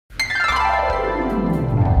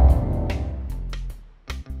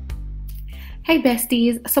Hey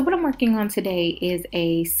besties, so what I'm working on today is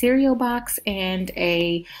a cereal box and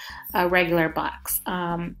a regular box.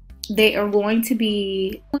 They are going to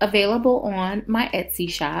be available on my Etsy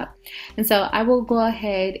shop. And so I will go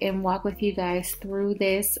ahead and walk with you guys through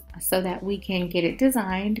this so that we can get it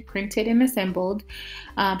designed, printed, and assembled.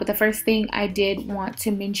 But the first thing I did want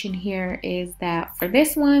to mention here is that for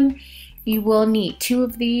this one, you will need 2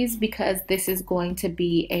 of these because this is going to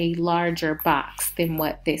be a larger box than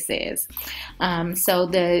what this is. So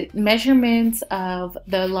the measurements of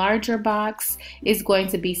the larger box is going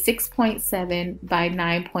to be 6.7 by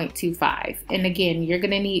 9.25. And again, you're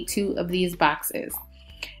going to need 2 of these boxes.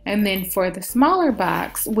 And then for the smaller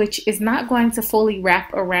box, which is not going to fully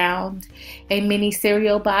wrap around a mini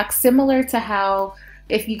cereal box, similar to how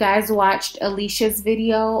if you guys watched Alicia's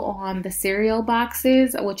video on the cereal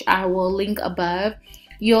boxes, which I will link above,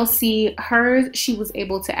 you'll see hers, she was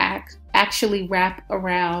able to actually wrap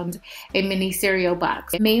around a mini cereal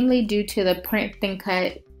box. Mainly due to the print and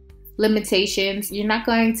cut limitations, you're not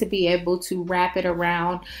going to be able to wrap it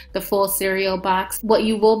around the full cereal box. What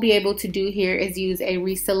you will be able to do here is use a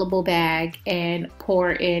resealable bag and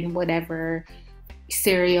pour in whatever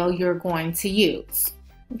cereal you're going to use.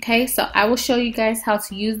 Okay, so I will show you guys how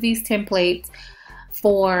to use these templates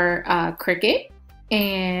for Cricut,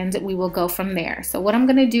 and we will go from there. So what I'm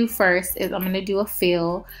going to do first is I'm going to do a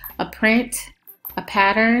fill, a print, a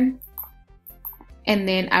pattern, and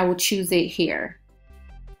then I will choose it here.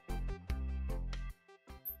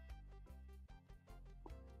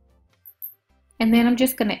 And then I'm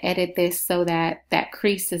just going to edit this so that that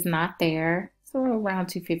crease is not there. So around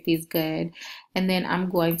 250 is good. And then I'm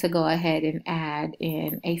going to go ahead and add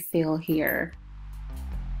in a fill here.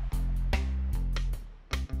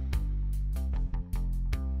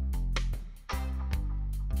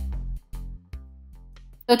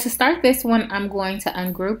 So to start this one, I'm going to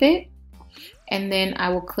ungroup it. And then I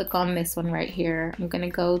will click on this one right here. I'm going to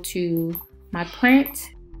go to my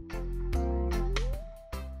print.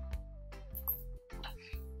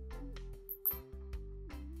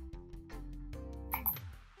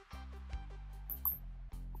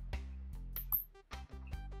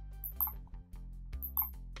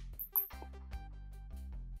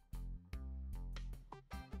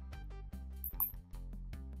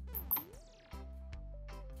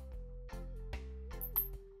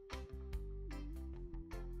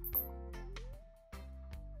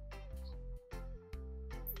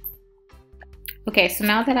 Okay, so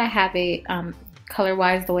now that I have it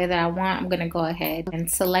color-wise the way that I want, I'm going to go ahead and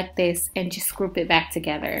select this and just group it back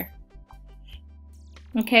together.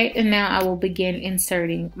 Okay, and now I will begin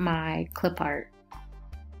inserting my clip art.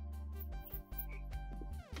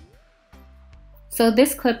 So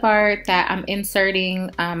this clip art that I'm inserting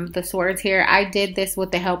the swords here, I did this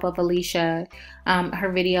with the help of Alicia,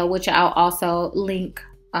 her video, which I'll also link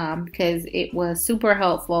because it was super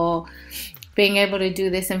helpful being able to do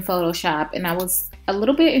this in Photoshop, and I was a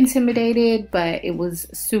little bit intimidated, but it was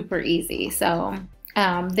super easy. So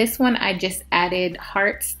this one I just added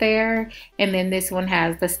hearts there, and then this one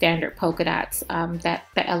has the standard polka dots that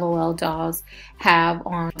the LOL dolls have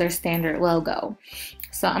on their standard logo.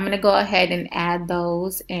 So I'm going to go ahead and add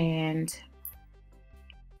those and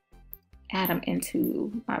add them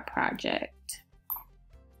into my project.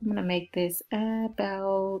 I'm going to make this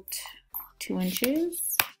about 2 inches.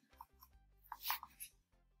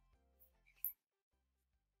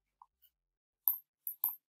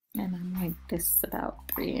 And I make this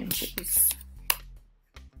about 3 inches.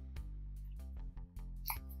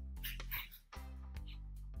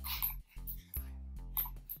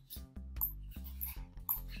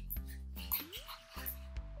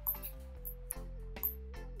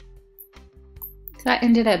 So that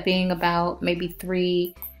ended up being about maybe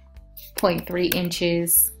 3.3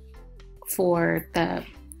 inches for the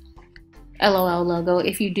LOL logo.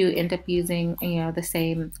 If you do end up using, you know, the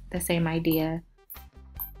same idea.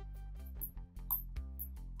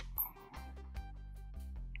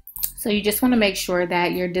 So you just want to make sure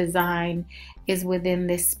that your design is within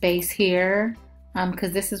this space here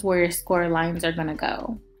because this is where your score lines are going to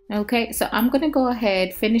go. Okay, so I'm going to go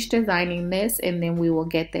ahead, finish designing this, and then we will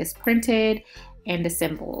get this printed and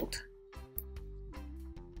assembled.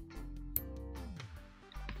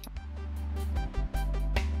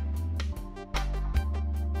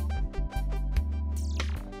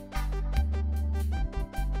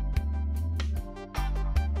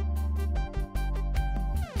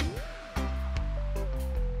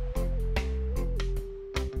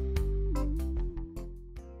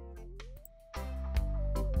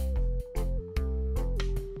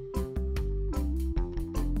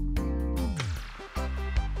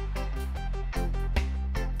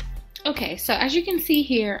 Okay, so as you can see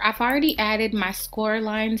here, I've already added my score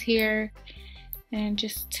lines here, and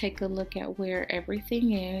just take a look at where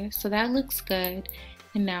everything is. So that looks good.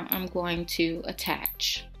 And now I'm going to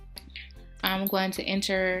attach. I'm going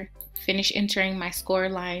to finish entering my score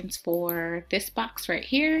lines for this box right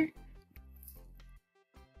here.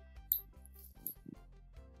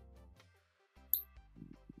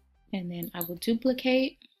 And then I will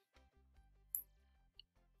duplicate.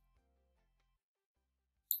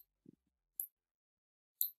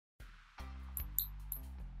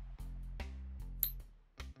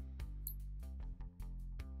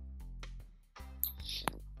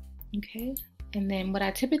 Okay, and then what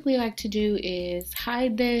I typically like to do is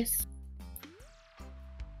hide this.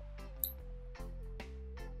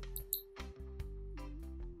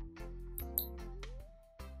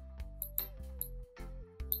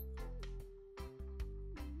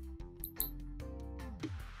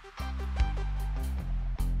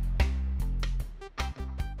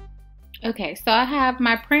 Okay, so I have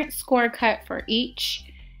my print score cut for each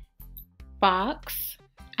box.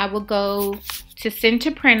 I will go to send to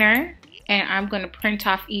printer, and I'm going to print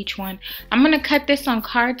off each one. I'm going to cut this on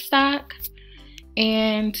cardstock,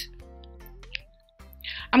 and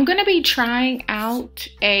I'm going to be trying out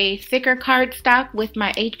a thicker cardstock with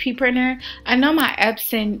my HP printer. I know my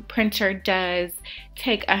Epson printer does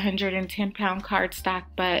take 110-pound cardstock,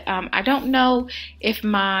 but I don't know if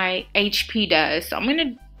my HP does. So I'm going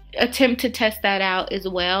to attempt to test that out as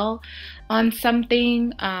well on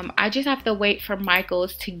something. I just have to wait for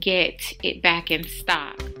Micheal's to get it back in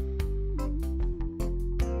stock.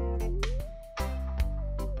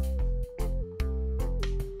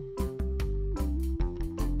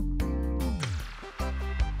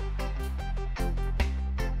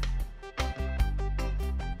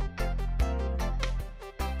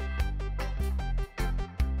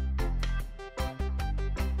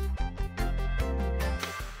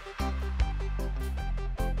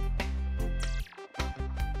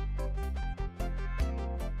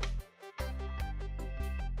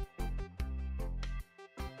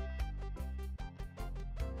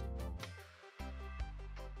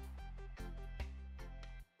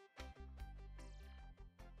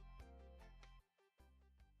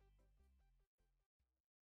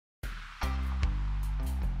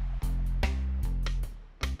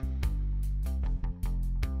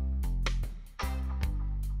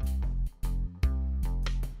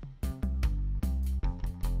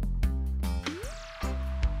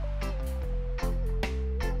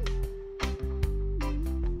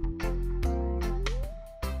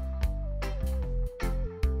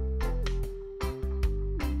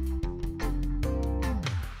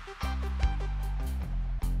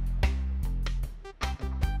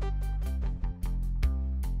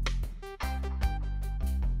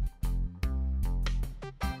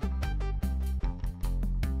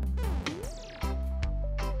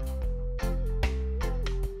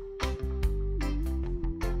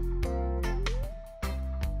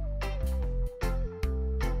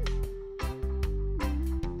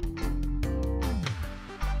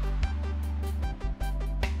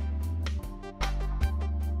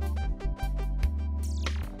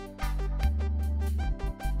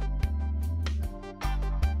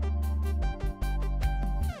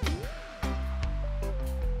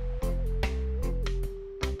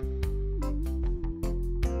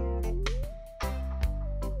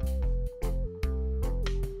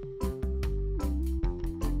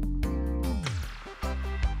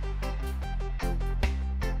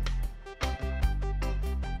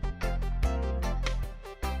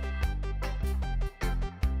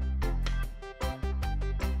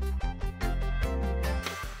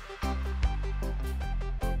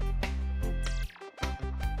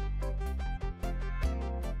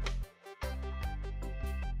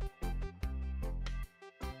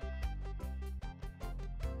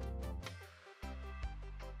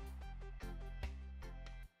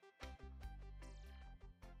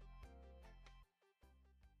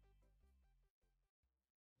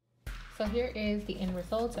 So here is the end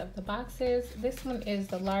result of the boxes. This one is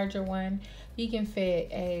the larger one. You can fit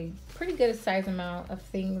a pretty good size amount of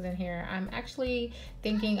things in here. I'm actually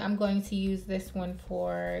thinking I'm going to use this one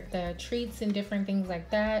for the treats and different things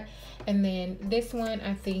like that. And then this one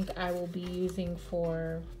I think I will be using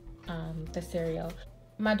for the cereal.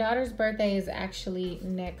 My daughter's birthday is actually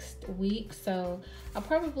next week, so I'll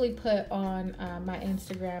probably put on my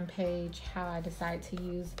Instagram page how I decide to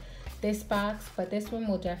use this box, but this one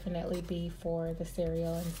will definitely be for the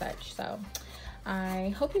cereal and such. So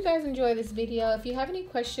I hope you guys enjoy this video. If you have any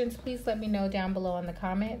questions, please let me know down below in the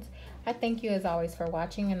comments. I thank you as always for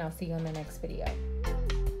watching, and I'll see you in the next video.